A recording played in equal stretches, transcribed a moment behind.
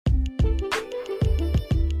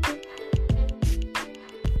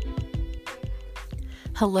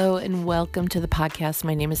Hello and welcome to the podcast.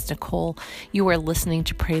 My name is Nicole. You are listening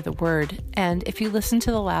to Pray the Word. And if you listened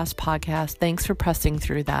to the last podcast, thanks for pressing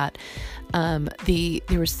through that. There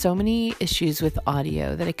were so many issues with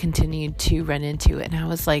audio that I continued to run into. And I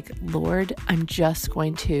was like, Lord, I'm just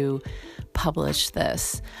going to publish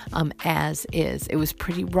this as is. It was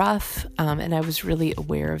pretty rough, and I was really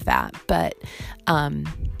aware of that. But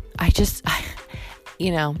I just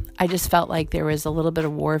felt like there was a little bit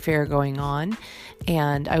of warfare going on,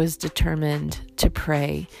 and I was determined to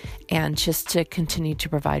pray and just to continue to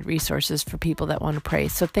provide resources for people that want to pray.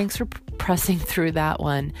 So thanks for pressing through that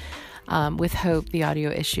one. With hope, the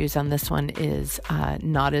audio issues on this one is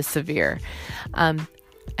not as severe. I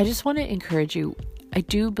just want to encourage you. I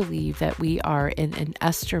do believe that we are in an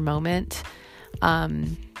Esther moment.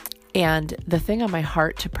 And the thing on my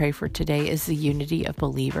heart to pray for today is the unity of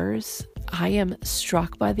believers. I am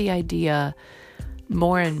struck by the idea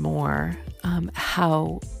more and more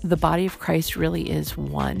how the body of Christ really is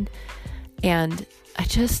one. And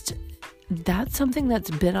that's something that's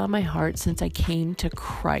been on my heart since I came to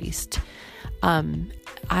Christ. That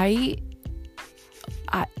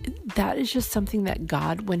is just something that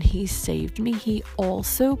God, when He saved me, He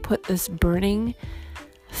also put this burning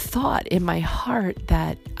thought in my heart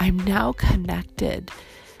that I'm now connected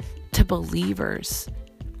to believers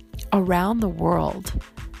around the world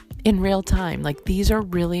in real time. Like, these are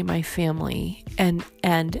really my family. And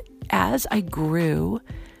as I grew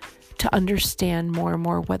to understand more and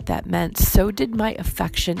more what that meant, so did my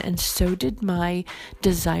affection and so did my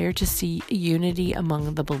desire to see unity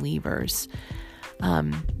among the believers.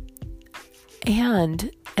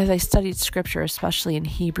 And as I studied scripture, especially in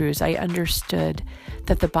Hebrews, I understood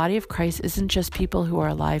that the body of Christ isn't just people who are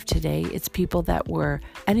alive today. It's people that were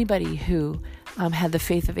anybody who had the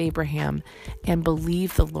faith of Abraham and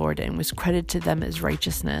believed the Lord and was credited to them as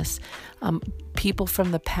righteousness. People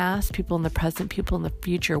from the past, people in the present, people in the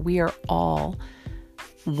future. We are all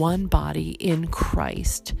one body in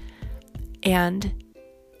Christ. And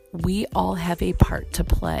we all have a part to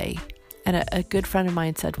play. And a good friend of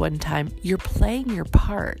mine said one time, you're playing your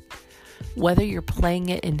part, whether you're playing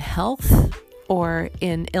it in health or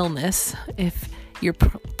in illness. If you're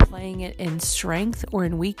playing it in strength or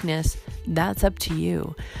in weakness, that's up to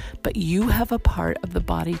you. But you have a part of the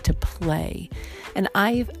body to play. And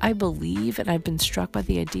I believe, and I've been struck by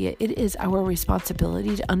the idea, it is our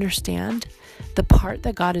responsibility to understand the part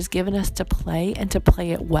that God has given us to play and to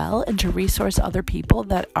play it well and to resource other people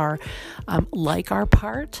that are like our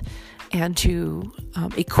part, and to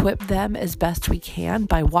equip them as best we can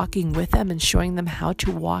by walking with them and showing them how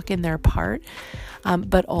to walk in their part,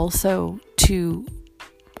 but also to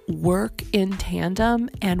work in tandem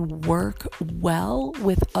and work well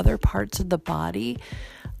with other parts of the body,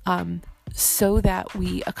 so that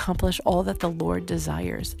we accomplish all that the Lord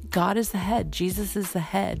desires. God is the head. Jesus is the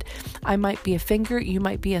head. I might be a finger, you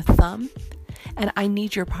might be a thumb, and I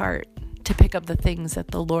need your part to pick up the things that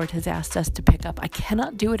the Lord has asked us to pick up. I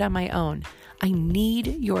cannot do it on my own. I need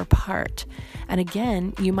your part. And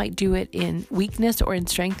again, you might do it in weakness or in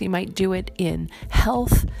strength. You might do it in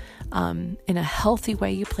health. In a healthy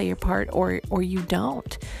way, you play your part, or you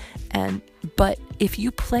don't. But if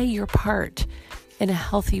you play your part in a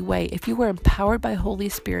healthy way, if you were empowered by Holy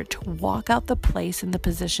Spirit to walk out the place and the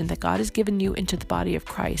position that God has given you into the body of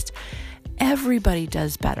Christ, everybody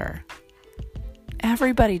does better.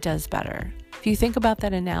 Everybody does better. If you think about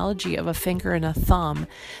that analogy of a finger and a thumb,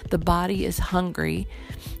 the body is hungry,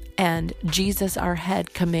 and Jesus, our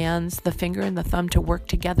head, commands the finger and the thumb to work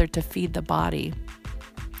together to feed the body.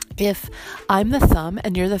 If I'm the thumb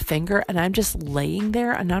and you're the finger and I'm just laying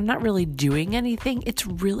there and I'm not really doing anything, it's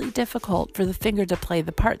really difficult for the finger to play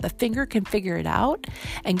the part. The finger can figure it out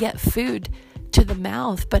and get food to the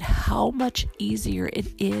mouth, but how much easier it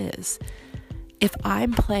is if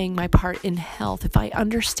I'm playing my part in health, if I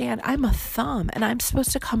understand I'm a thumb and I'm supposed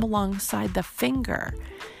to come alongside the finger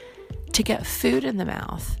to get food in the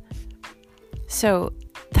mouth. So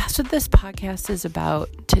that's what this podcast is about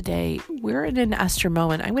today. We're in an Esther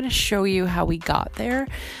moment. I'm going to show you how we got there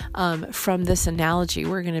from this analogy.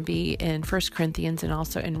 We're going to be in 1 Corinthians and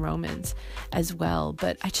also in Romans as well.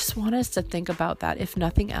 But I just want us to think about that. If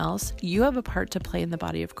nothing else, you have a part to play in the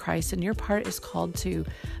body of Christ, and your part is called to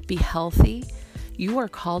be healthy. You are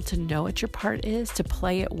called to know what your part is, to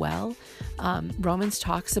play it well. Romans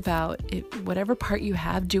talks about whatever part you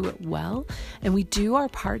have, do it well. And we do our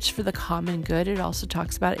parts for the common good. It also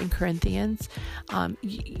talks about it in Corinthians.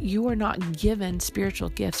 You are not given spiritual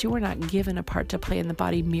gifts. You are not given a part to play in the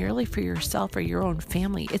body merely for yourself or your own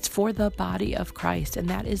family. It's for the body of Christ. And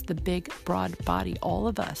that is the big, broad body, all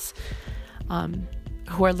of us.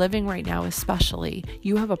 who are living right now especially,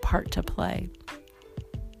 you have a part to play.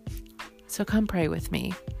 So come pray with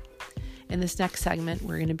me. In this next segment,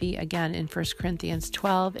 we're going to be again in 1 Corinthians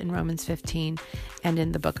 12, in Romans 15, and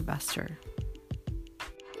in the Book of Esther.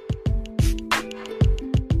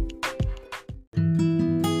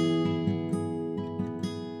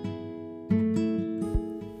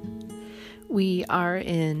 We are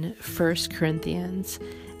in 1 Corinthians,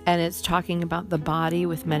 and it's talking about the body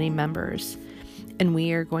with many members. And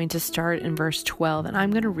we are going to start in verse 12, and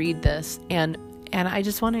I'm going to read this, and I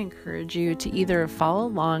just want to encourage you to either follow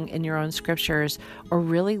along in your own scriptures or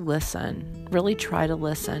really listen, really try to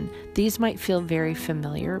listen. These might feel very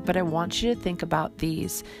familiar, but I want you to think about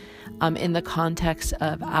these in the context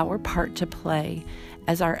of our part to play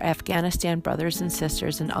as our Afghanistan brothers and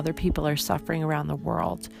sisters and other people are suffering around the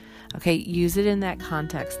world. Okay, use it in that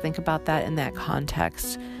context. Think about that in that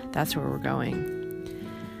context. That's where we're going.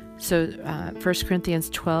 So 1 Corinthians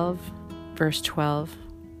 12, verse 12,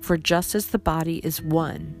 "For just as the body is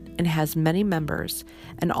one and has many members,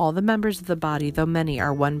 and all the members of the body, though many,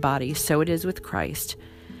 are one body, so it is with Christ.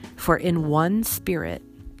 For in one Spirit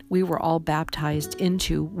we were all baptized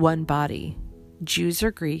into one body, Jews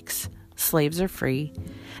or Greeks, slaves or free,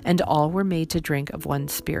 and all were made to drink of one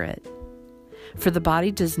Spirit. For the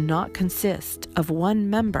body does not consist of one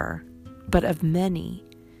member, but of many.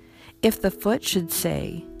 If the foot should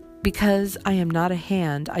say, 'Because I am not a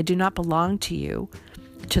hand, I do not belong to you,'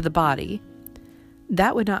 to the body,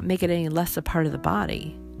 that would not make it any less a part of the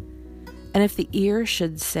body. And if the ear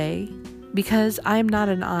should say, 'Because I am not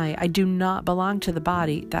an eye, I do not belong to the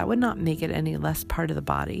body,' that would not make it any less part of the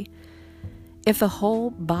body. If the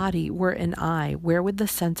whole body were an eye, where would the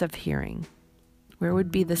sense of hearing? Where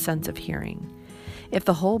would be the sense of hearing? If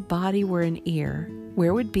the whole body were an ear,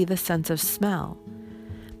 where would be the sense of smell?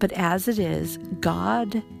 But as it is,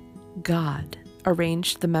 God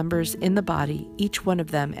arranged the members in the body, each one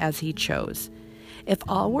of them as he chose. If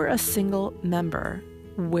all were a single member,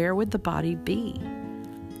 where would the body be?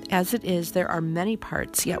 As it is, there are many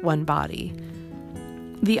parts, yet one body.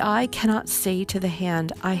 The eye cannot say to the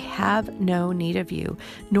hand, 'I have no need of you,'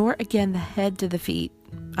 nor again the head to the feet,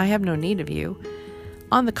 'I have no need of you.'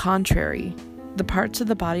 On the contrary, the parts of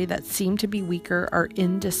the body that seem to be weaker are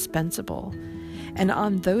indispensable. And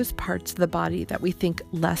on those parts of the body that we think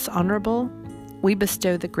less honorable, we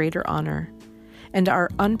bestow the greater honor. And our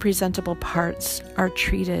unpresentable parts are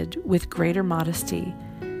treated with greater modesty,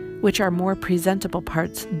 which our more presentable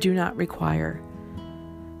parts do not require.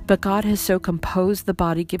 But God has so composed the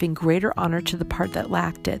body, giving greater honor to the part that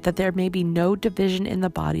lacked it, that there may be no division in the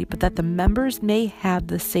body, but that the members may have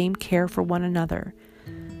the same care for one another.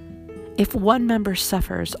 If one member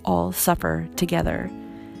suffers, all suffer together.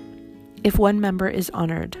 If one member is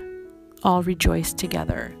honored, all rejoice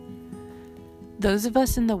together." Those of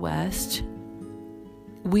us in the West,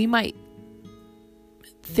 we might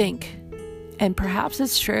think, and perhaps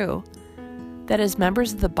it's true, that as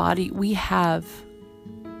members of the body, we have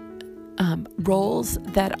roles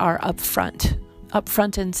that are up front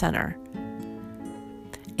and center.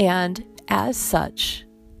 And as such,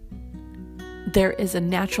 there is a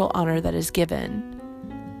natural honor that is given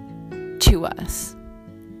to us.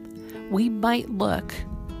 We might look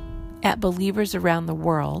at believers around the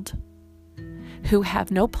world who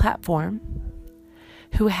have no platform,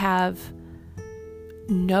 who have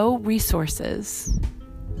no resources,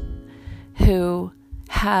 who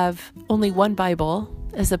have only one Bible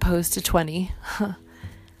as opposed to 20.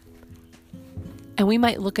 And we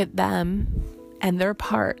might look at them and their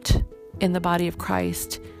part in the body of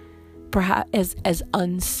Christ perhaps as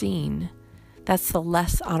unseen. That's the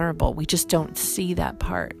less honorable. We just don't see that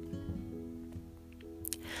part.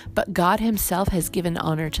 But God himself has given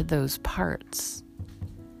honor to those parts.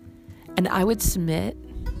 And I would submit,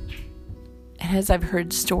 and as I've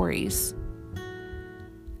heard stories,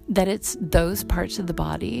 that it's those parts of the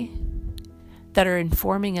body that are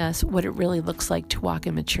informing us what it really looks like to walk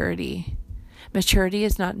in maturity. Maturity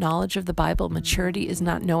is not knowledge of the Bible. Maturity is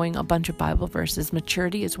not knowing a bunch of Bible verses.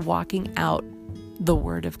 Maturity is walking out the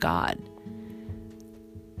Word of God.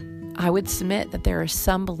 I would submit that there are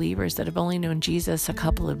some believers that have only known Jesus a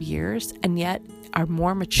couple of years and yet are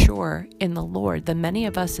more mature in the Lord than many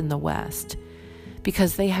of us in the West,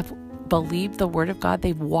 because they have believed the Word of God.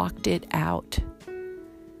 They've walked it out.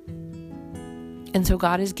 And so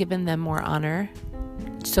God has given them more honor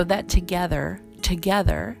so that together,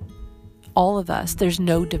 all of us, there's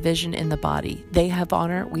no division in the body. They have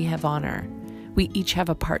honor, we have honor. We each have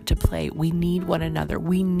a part to play. We need one another.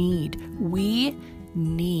 We need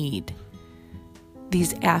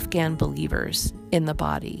these Afghan believers in the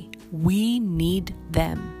body. We need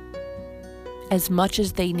them. As much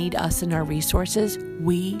as they need us and our resources,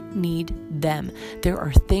 we need them. There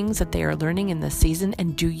are things that they are learning in this season.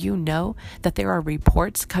 And do you know that there are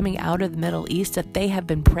reports coming out of the Middle East that they have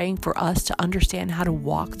been praying for us to understand how to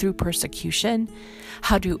walk through persecution,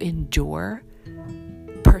 how to endure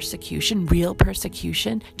persecution, real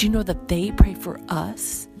persecution? Do you know that they pray for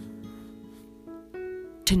us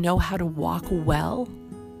to know how to walk well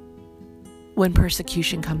when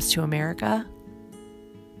persecution comes to America?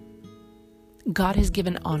 God has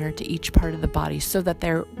given honor to each part of the body so that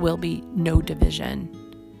there will be no division.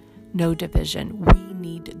 No division. We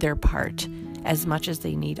need their part as much as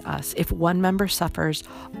they need us. If one member suffers,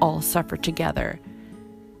 all suffer together.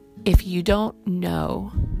 If you don't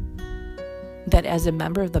know that as a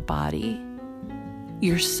member of the body,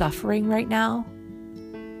 you're suffering right now,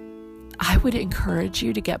 I would encourage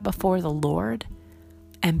you to get before the Lord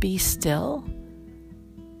and be still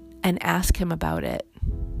and ask Him about it.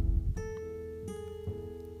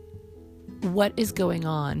 What is going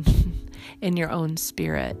on in your own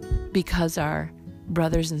spirit because our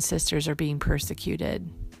brothers and sisters are being persecuted,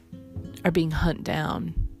 are being hunted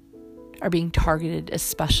down, are being targeted,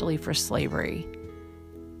 especially for slavery?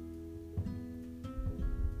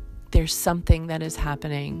 There's something that is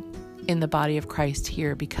happening in the body of Christ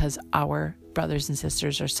here because our brothers and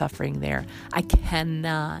sisters are suffering there. I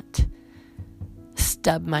cannot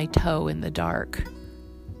stub my toe in the dark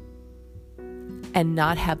and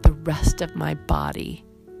not have the rest of my body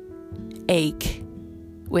ache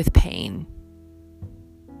with pain.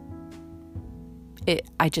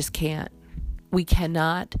 I just can't. We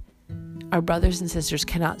cannot, our brothers and sisters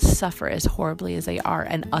cannot suffer as horribly as they are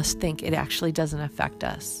and us think it actually doesn't affect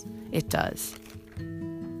us. It does.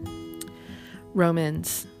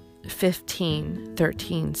 Romans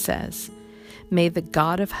 15:13 says, "May the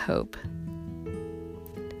God of hope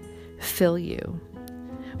fill you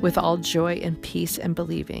with all joy and peace and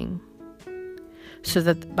believing, so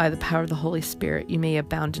that by the power of the Holy Spirit you may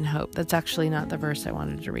abound in hope." That's actually not the verse I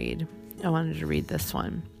wanted to read. I wanted to read this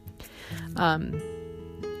one.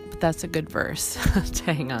 But that's a good verse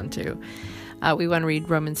to hang on to. We want to read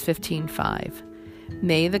Romans 15:5.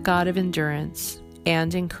 "May the God of endurance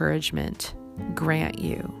and encouragement grant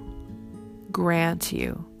you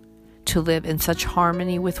to live in such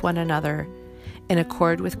harmony with one another in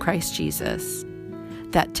accord with Christ Jesus,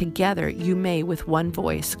 that together you may with one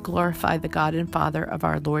voice glorify the God and Father of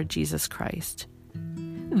our Lord Jesus Christ.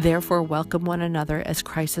 Therefore welcome one another as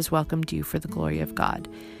Christ has welcomed you for the glory of God."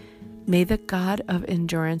 May the God of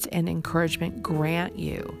endurance and encouragement grant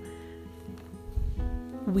you.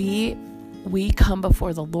 We come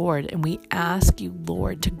before the Lord and we ask you,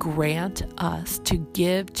 Lord, to grant us, to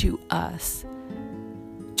give to us,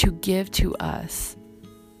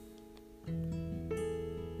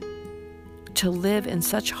 to live in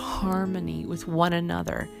such harmony with one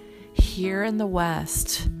another here in the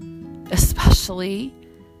West, especially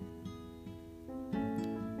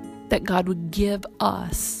that God would give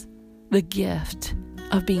us the gift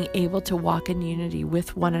of being able to walk in unity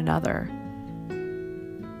with one another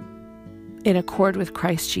in accord with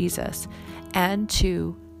Christ Jesus, and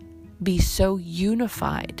to be so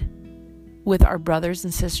unified with our brothers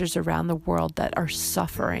and sisters around the world that are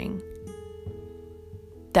suffering,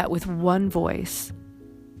 that with one voice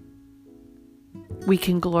we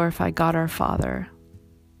can glorify God our Father.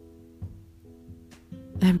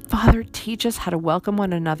 And Father, teach us how to welcome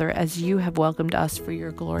one another as you have welcomed us for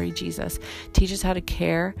your glory, Jesus. Teach us how to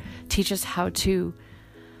care. Teach us how to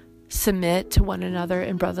submit to one another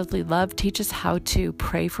in brotherly love. Teach us how to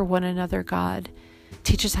pray for one another, God.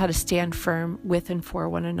 Teach us how to stand firm with and for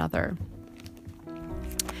one another.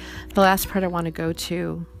 The last part I want to go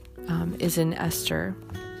to is in Esther.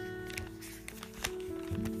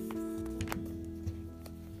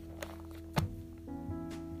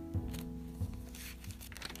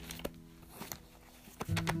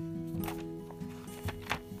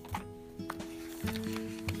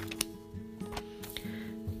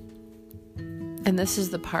 And this is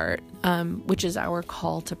the part which is our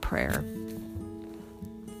call to prayer.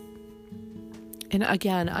 And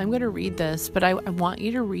again, I'm going to read this, but I want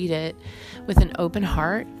you to read it with an open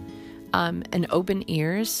heart, and open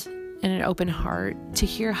ears, and an open heart to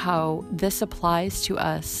hear how this applies to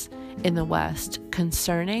us in the West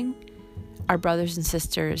concerning our brothers and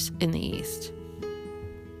sisters in the East.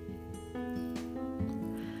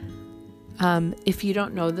 If you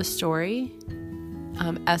don't know the story,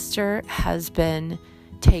 Esther has been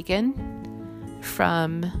taken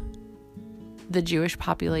from the Jewish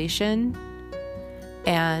population,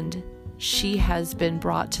 and she has been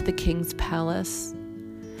brought to the king's palace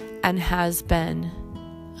and has been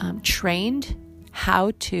trained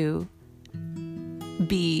how to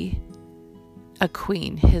be a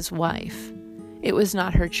queen, his wife. It was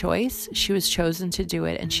not her choice. She was chosen to do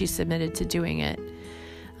it, and she submitted to doing it.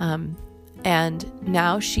 And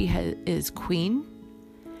now she is queen,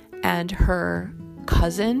 and her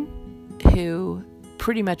cousin, who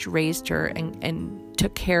pretty much raised her and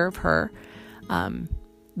took care of her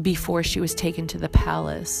before she was taken to the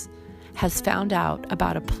palace, has found out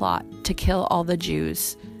about a plot to kill all the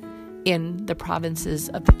Jews in the provinces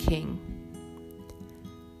of the king.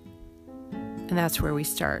 And that's where we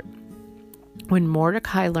start. When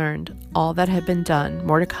Mordecai learned all that had been done,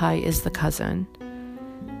 Mordecai is the cousin,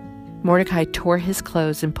 Mordecai tore his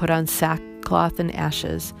clothes and put on sackcloth and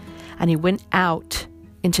ashes, and he went out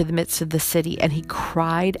into the midst of the city, and he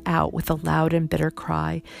cried out with a loud and bitter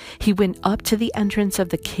cry. He went up to the entrance of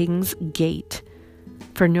the king's gate,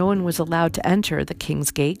 for no one was allowed to enter the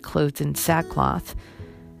king's gate clothed in sackcloth.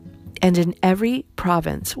 And in every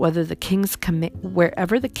province, wherever the king's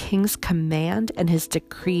command and his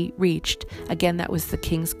decree reached, again, that was the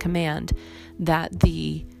king's command, that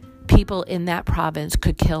the people in that province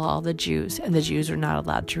could kill all the Jews, and the Jews were not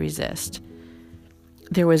allowed to resist.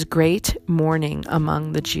 There was great mourning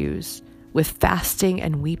among the Jews, with fasting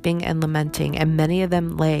and weeping and lamenting, and many of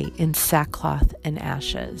them lay in sackcloth and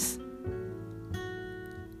ashes.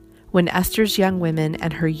 When Esther's young women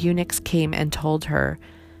and her eunuchs came and told her,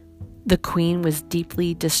 the queen was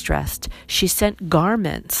deeply distressed. She sent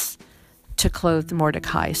garments to clothe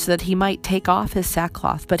Mordecai so that he might take off his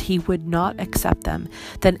sackcloth, but he would not accept them.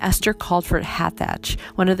 Then Esther called for Hathach,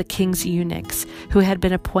 one of the king's eunuchs, who had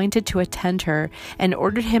been appointed to attend her, and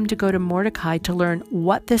ordered him to go to Mordecai to learn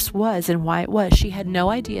what this was and why it was. She had no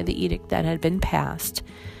idea the edict that had been passed.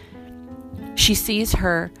 She sees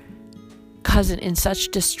her cousin in such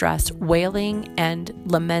distress, wailing and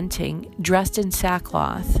lamenting, dressed in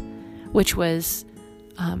sackcloth, which was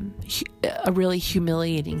a really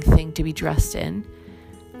humiliating thing to be dressed in,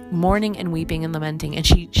 mourning and weeping and lamenting. And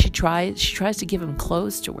she tries to give him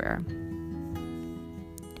clothes to wear.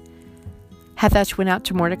 Hathach went out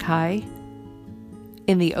to Mordecai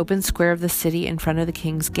in the open square of the city in front of the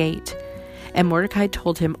king's gate, and Mordecai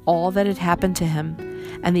told him all that had happened to him,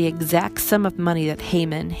 and the exact sum of money that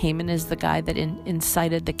Haman is the guy that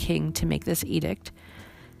incited the king to make this edict,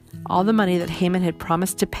 all the money that Haman had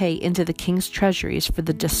promised to pay into the king's treasuries for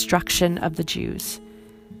the destruction of the Jews.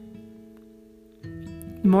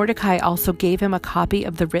 Mordecai also gave him a copy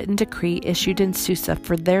of the written decree issued in Susa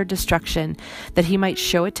for their destruction, that he might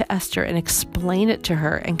show it to Esther and explain it to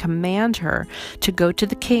her and command her to go to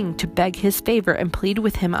the king to beg his favor and plead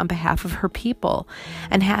with him on behalf of her people.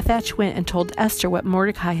 And Hathach went and told Esther what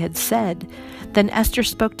Mordecai had said. Then Esther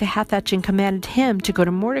spoke to Hathach and commanded him to go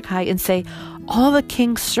to Mordecai and say, all the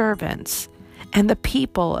king's servants and the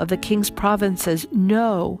people of the king's provinces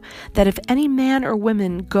know that if any man or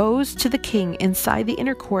woman goes to the king inside the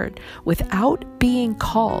inner court without being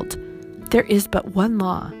called, there is but one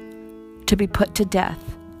law: to be put to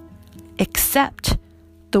death, except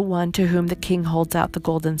the one to whom the king holds out the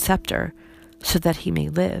golden scepter, so that he may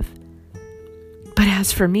live. But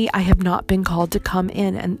as for me, I have not been called to come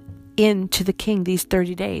in to the king these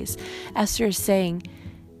 30 days. Esther is saying,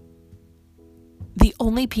 the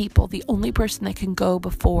only person that can go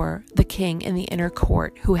before the king in the inner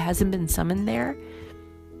court who hasn't been summoned there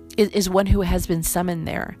is one who has been summoned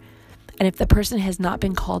there. And if the person has not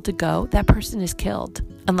been called to go, that person is killed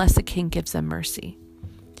unless the king gives them mercy.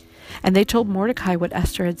 And they told Mordecai what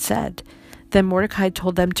Esther had said. Then Mordecai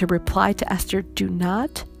told them to reply to Esther, do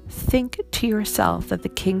not think to yourself that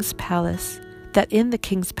in the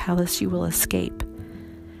king's palace you will escape,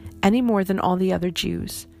 any more than all the other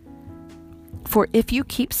Jews. For if you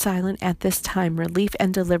keep silent at this time, relief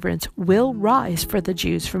and deliverance will rise for the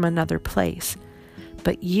Jews from another place,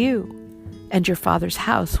 but you and your father's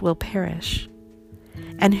house will perish.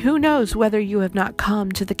 And who knows whether you have not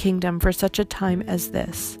come to the kingdom for such a time as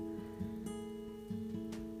this?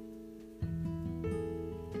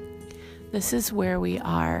 This is where we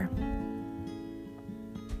are.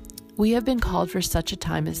 We have been called for such a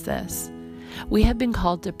time as this. We have been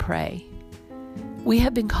called to pray. We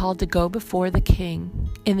have been called to go before the king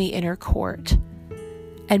in the inner court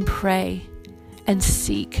and pray and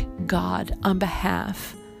seek God on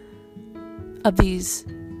behalf of these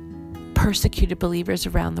persecuted believers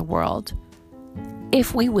around the world.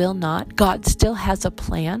 If we will not, God still has a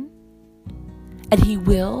plan, and he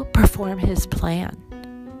will perform his plan.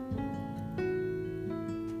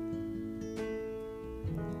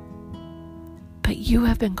 But you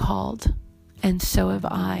have been called, and so have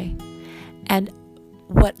I. And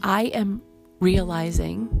what I am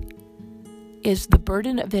realizing is the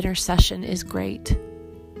burden of intercession is great.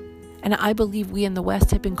 And I believe we in the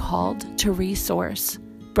West have been called to resource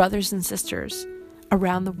brothers and sisters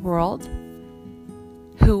around the world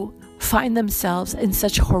who find themselves in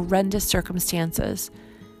such horrendous circumstances.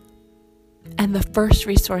 And the first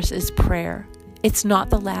resource is prayer. It's not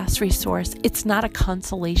the last resource. It's not a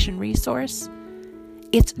consolation resource.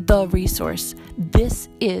 It's the resource. This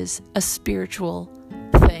is a spiritual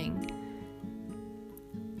thing.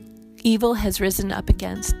 Evil has risen up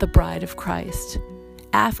against the bride of Christ.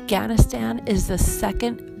 Afghanistan is the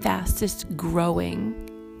second fastest growing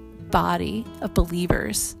body of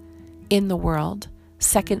believers in the world,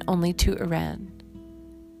 second only to Iran.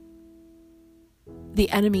 The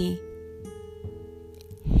enemy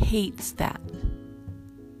hates that.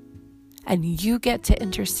 And you get to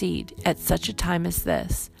intercede at such a time as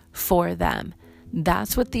this for them.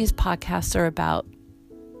 That's what these podcasts are about,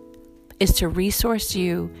 is to resource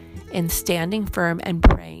you in standing firm and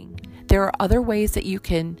praying. There are other ways that you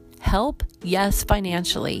can help. Yes,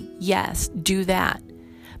 financially. Yes, do that.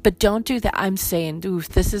 But don't do that. I'm saying, oof,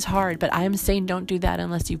 this is hard, but I am saying don't do that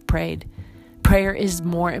unless you've prayed. Prayer is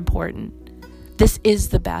more important. This is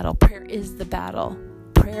the battle. Prayer is the battle.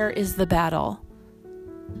 Prayer is the battle.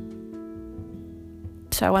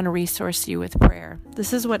 So I want to resource you with prayer.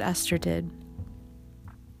 This is what Esther did.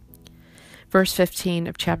 Verse 15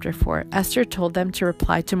 of chapter 4. Esther told them to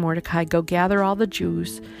reply to Mordecai, "Go gather all the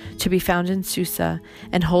Jews to be found in Susa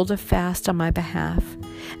and hold a fast on my behalf,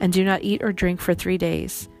 and do not eat or drink for 3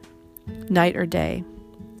 days, night or day.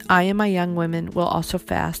 I and my young women will also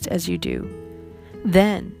fast as you do.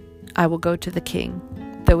 Then I will go to the king,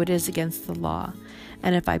 though it is against the law,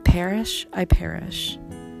 and if I perish, I perish."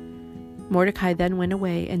 Mordecai then went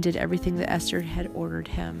away and did everything that Esther had ordered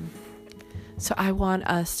him. So I want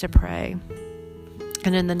us to pray.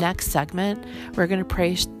 And in the next segment, we're going to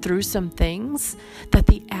pray through some things that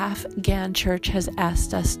the Afghan church has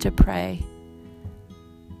asked us to pray.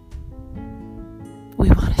 We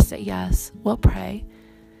want to say yes. We'll pray.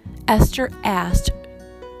 Esther asked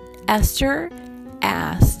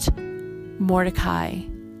Mordecai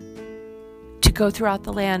to go throughout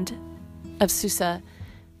the land of Susa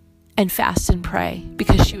and fast and pray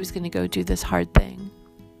because she was going to go do this hard thing.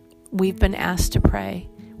 We've been asked to pray.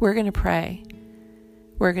 We're going to pray.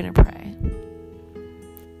 We're going to pray.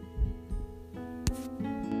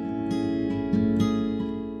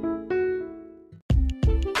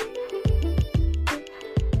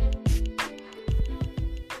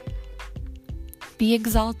 Be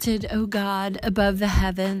exalted, O God, above the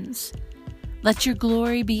heavens. Let your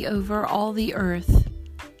glory be over all the earth,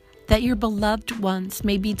 that your beloved ones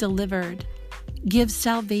may be delivered. Give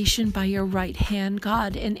salvation by your right hand,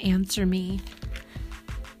 God, and answer me.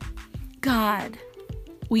 God,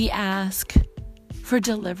 we ask for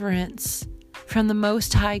deliverance from the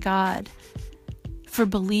Most High God for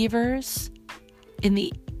believers in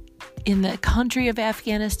the country of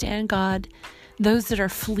Afghanistan, God, those that are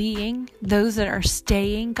fleeing, those that are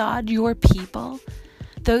staying, God, your people,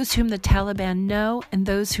 those whom the Taliban know and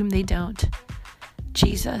those whom they don't.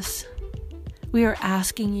 Jesus, we are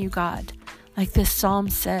asking you, God, like this psalm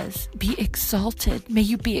says, be exalted. May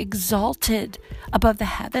you be exalted above the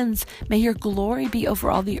heavens. May your glory be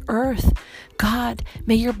over all the earth. God,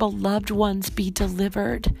 may your beloved ones be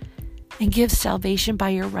delivered and give salvation by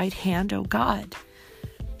your right hand, O God.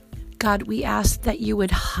 God, we ask that you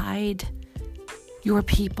would hide your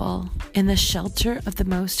people in the shelter of the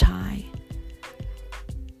Most High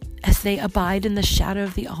as they abide in the shadow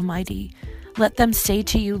of the Almighty. Let them say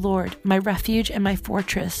to you, Lord, my refuge and my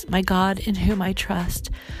fortress, my God in whom I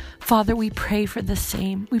trust. Father, we pray for the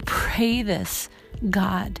same. We pray this,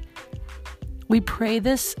 God. We pray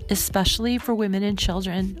this especially for women and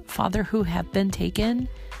children, Father, who have been taken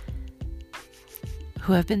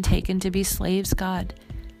to be slaves, God.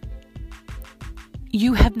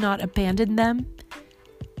 You have not abandoned them.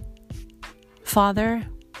 Father,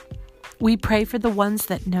 we pray for the ones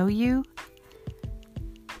that know you,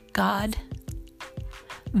 God,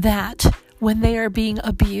 that when they are being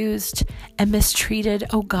abused and mistreated,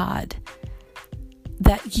 oh God,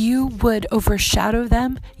 that you would overshadow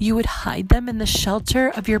them, you would hide them in the shelter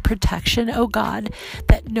of your protection, oh God,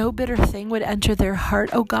 that no bitter thing would enter their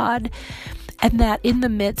heart, oh God, and that in the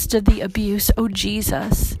midst of the abuse, oh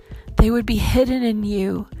Jesus, they would be hidden in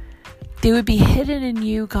you. They would be hidden in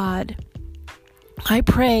you, God. I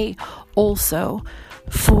pray also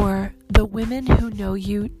for the women who know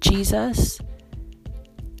you, Jesus,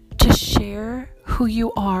 to share who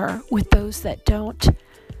you are with those that don't,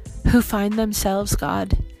 who find themselves,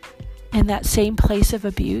 God, in that same place of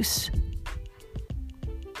abuse.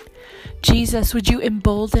 Jesus, would you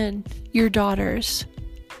embolden your daughters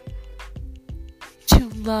to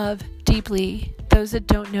love deeply those that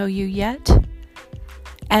don't know you yet,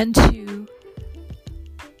 and to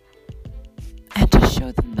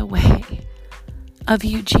show them the way of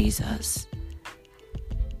you, Jesus,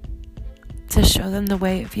 to show them the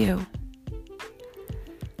way of you.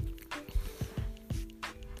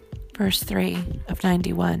 Verse 3 of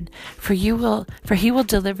 91, For he will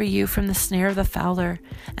deliver you from the snare of the fowler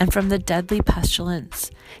and from the deadly pestilence.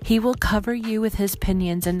 He will cover you with his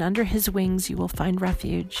pinions, and under his wings you will find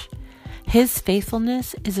refuge. His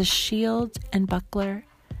faithfulness is a shield and buckler.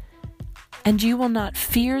 And you will not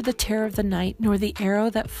fear the terror of the night, nor the arrow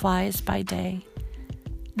that flies by day,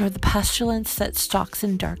 nor the pestilence that stalks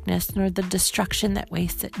in darkness, nor the destruction that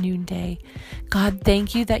wastes at noonday. God,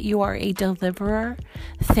 thank you that you are a deliverer.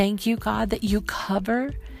 Thank you, God, that you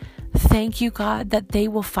cover. Thank you, God, that they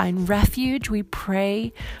will find refuge. We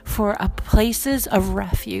pray for places of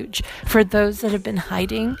refuge for those that have been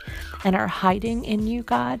hiding and are hiding in you,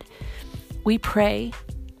 God. We pray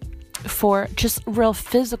for just real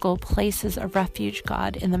physical places of refuge,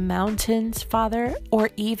 God, in the mountains, Father, or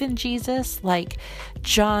even Jesus, like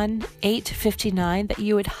John 8:59, that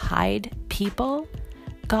you would hide people,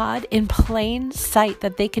 God, in plain sight,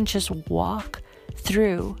 that they can just walk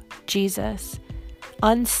through Jesus,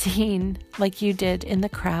 unseen like you did in the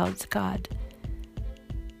crowds, God.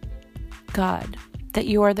 God, that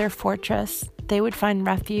you are their fortress. They would find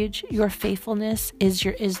refuge. Your faithfulness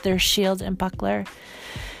is their shield and buckler.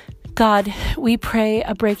 God, we pray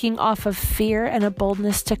a breaking off of fear and a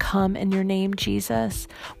boldness to come in your name, Jesus.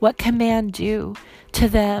 What can man do to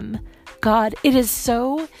them? God, it is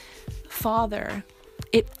so, Father,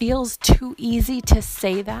 it feels too easy to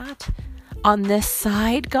say that on this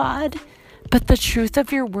side, God, but the truth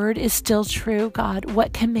of your word is still true, God.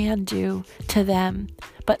 What can man do to them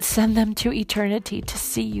but send them to eternity to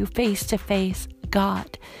see you face to face,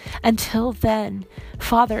 God? Until then,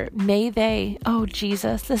 Father, may they, oh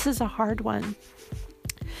Jesus, this is a hard one,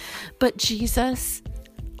 but Jesus,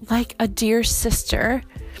 like a dear sister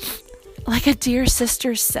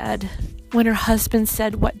said when her husband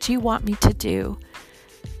said, what do you want me to do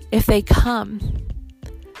if they come?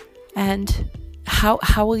 And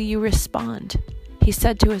how will you respond? He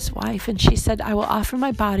said to his wife, and she said, I will offer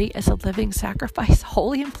my body as a living sacrifice,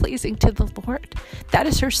 holy and pleasing to the Lord. That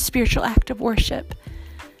is her spiritual act of worship.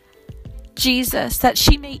 Jesus, that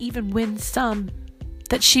she may even win some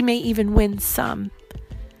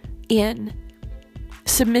in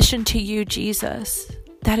submission to you, Jesus.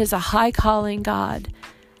 That is a high calling, God.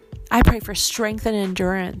 I pray for strength and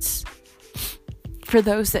endurance for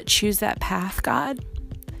those that choose that path, God.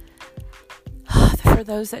 For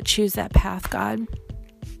those that choose that path, God.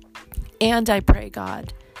 And I pray,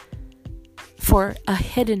 God, for a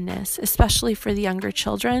hiddenness, especially for the younger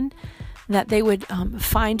children, that they would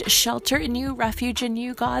find shelter in you, refuge in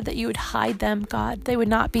you, God, that you would hide them, God. They would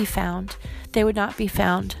not be found. They would not be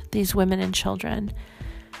found, these women and children.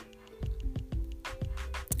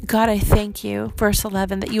 God, I thank you, verse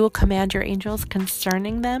 11, that you will command your angels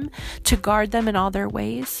concerning them to guard them in all their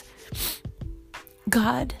ways.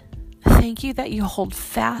 God, thank you that you hold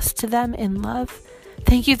fast to them in love.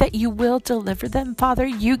 Thank you that you will deliver them, Father.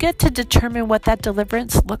 You get to determine what that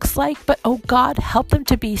deliverance looks like, but oh God, help them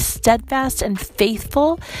to be steadfast and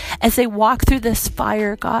faithful as they walk through this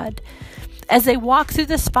fire, God. As they walk through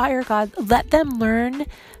this fire, God, let them learn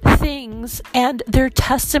things and their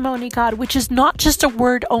testimony, God, which is not just a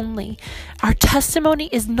word only. Our testimony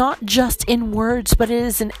is not just in words, but it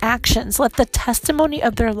is in actions. Let the testimony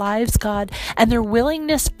of their lives, God, and their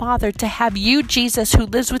willingness, Father, to have you, Jesus, who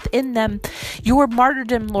lives within them, your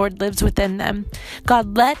martyrdom, Lord, lives within them.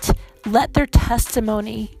 God, let their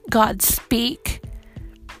testimony, God, speak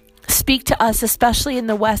to us, especially in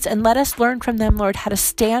the West, and let us learn from them, Lord, how to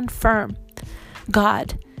stand firm.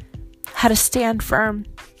 God, how to stand firm.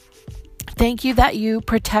 Thank you that you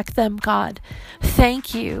protect them, God.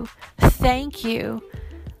 Thank you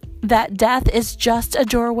that death is just a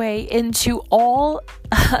doorway into all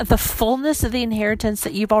the fullness of the inheritance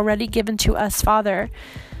that you've already given to us, Father.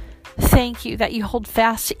 Thank you that you hold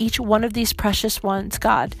fast to each one of these precious ones,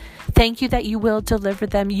 God. Thank you that you will deliver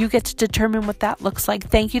them. You get to determine what that looks like.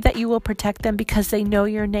 Thank you that you will protect them because they know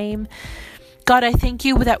your name. God, I thank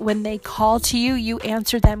you that when they call to you, you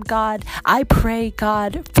answer them, God. I pray,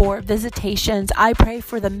 God, for visitations. I pray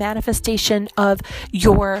for the manifestation of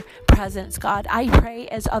your presence, God. I pray,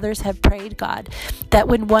 as others have prayed, God, that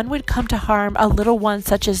when one would come to harm a little one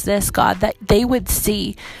such as this, God, that they would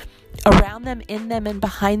see around them, in them, and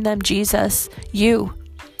behind them, Jesus, you.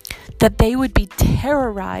 that they would be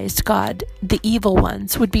terrorized, God, the evil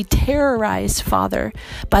ones would be terrorized, Father,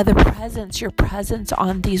 by your presence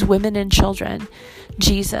on these women and children,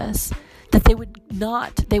 Jesus, that they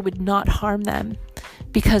would not harm them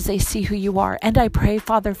because they see who you are. And I pray,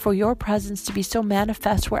 Father, for your presence to be so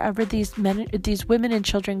manifest wherever these women and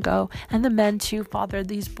children go, and the men too, Father,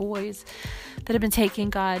 these boys that have been taken,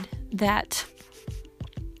 God, that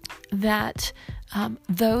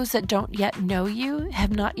those that don't yet know you,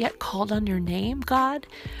 have not yet called on your name, God,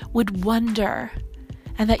 would wonder,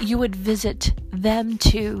 and that you would visit them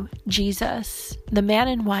too, Jesus. The man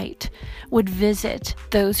in white would visit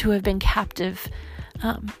those who have been captive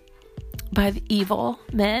by the evil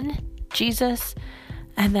men, Jesus,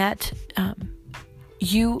 and that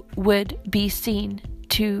you would be seen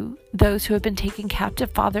to those who have been taken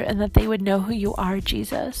captive, Father, and that they would know who you are,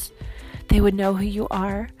 Jesus. They would know who you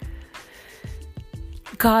are.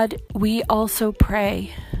 God, we also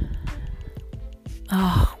pray,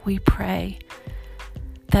 we pray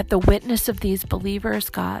that the witness of these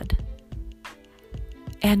believers, God,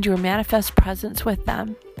 and your manifest presence with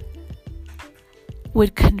them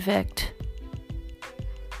would convict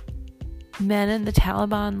men in the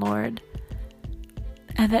Taliban, Lord,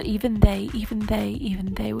 and that even they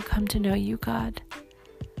would come to know you, God.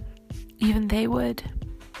 Even they would.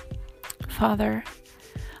 Father,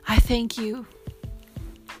 I thank you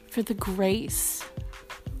for the grace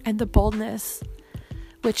and the boldness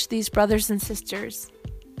which these brothers and sisters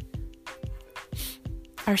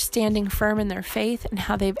are standing firm in their faith, and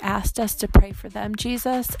how they've asked us to pray for them,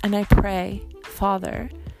 Jesus. And I pray, Father,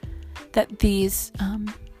 that these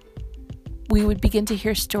we would begin to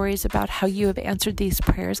hear stories about how you have answered these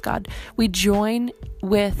prayers, God. We join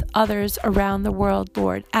with others around the world,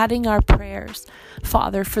 Lord, adding our prayers,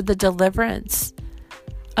 Father, for the deliverance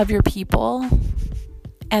of your people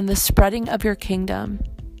and the spreading of your kingdom,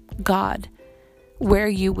 God, where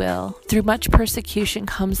you will. Through much persecution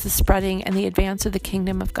comes the spreading and the advance of the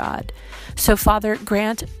kingdom of God. So, Father,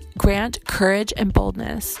 grant courage and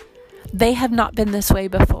boldness. They have not been this way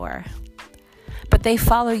before, but they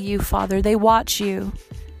follow you, Father. They watch you.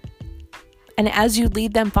 And as you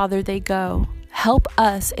lead them, Father, they go. Help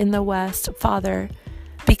us in the West, Father,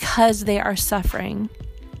 because they are suffering,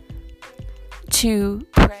 to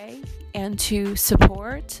pray and to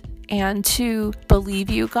support and to believe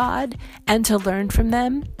you, God, and to learn from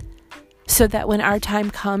them, so that when our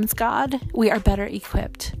time comes, God, we are better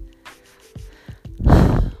equipped.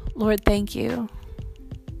 Lord, thank you.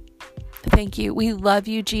 Thank you. We love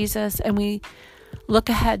you, Jesus, and we look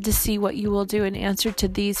ahead to see what you will do in answer to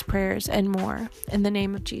these prayers and more. In the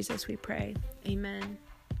name of Jesus, we pray. Amen.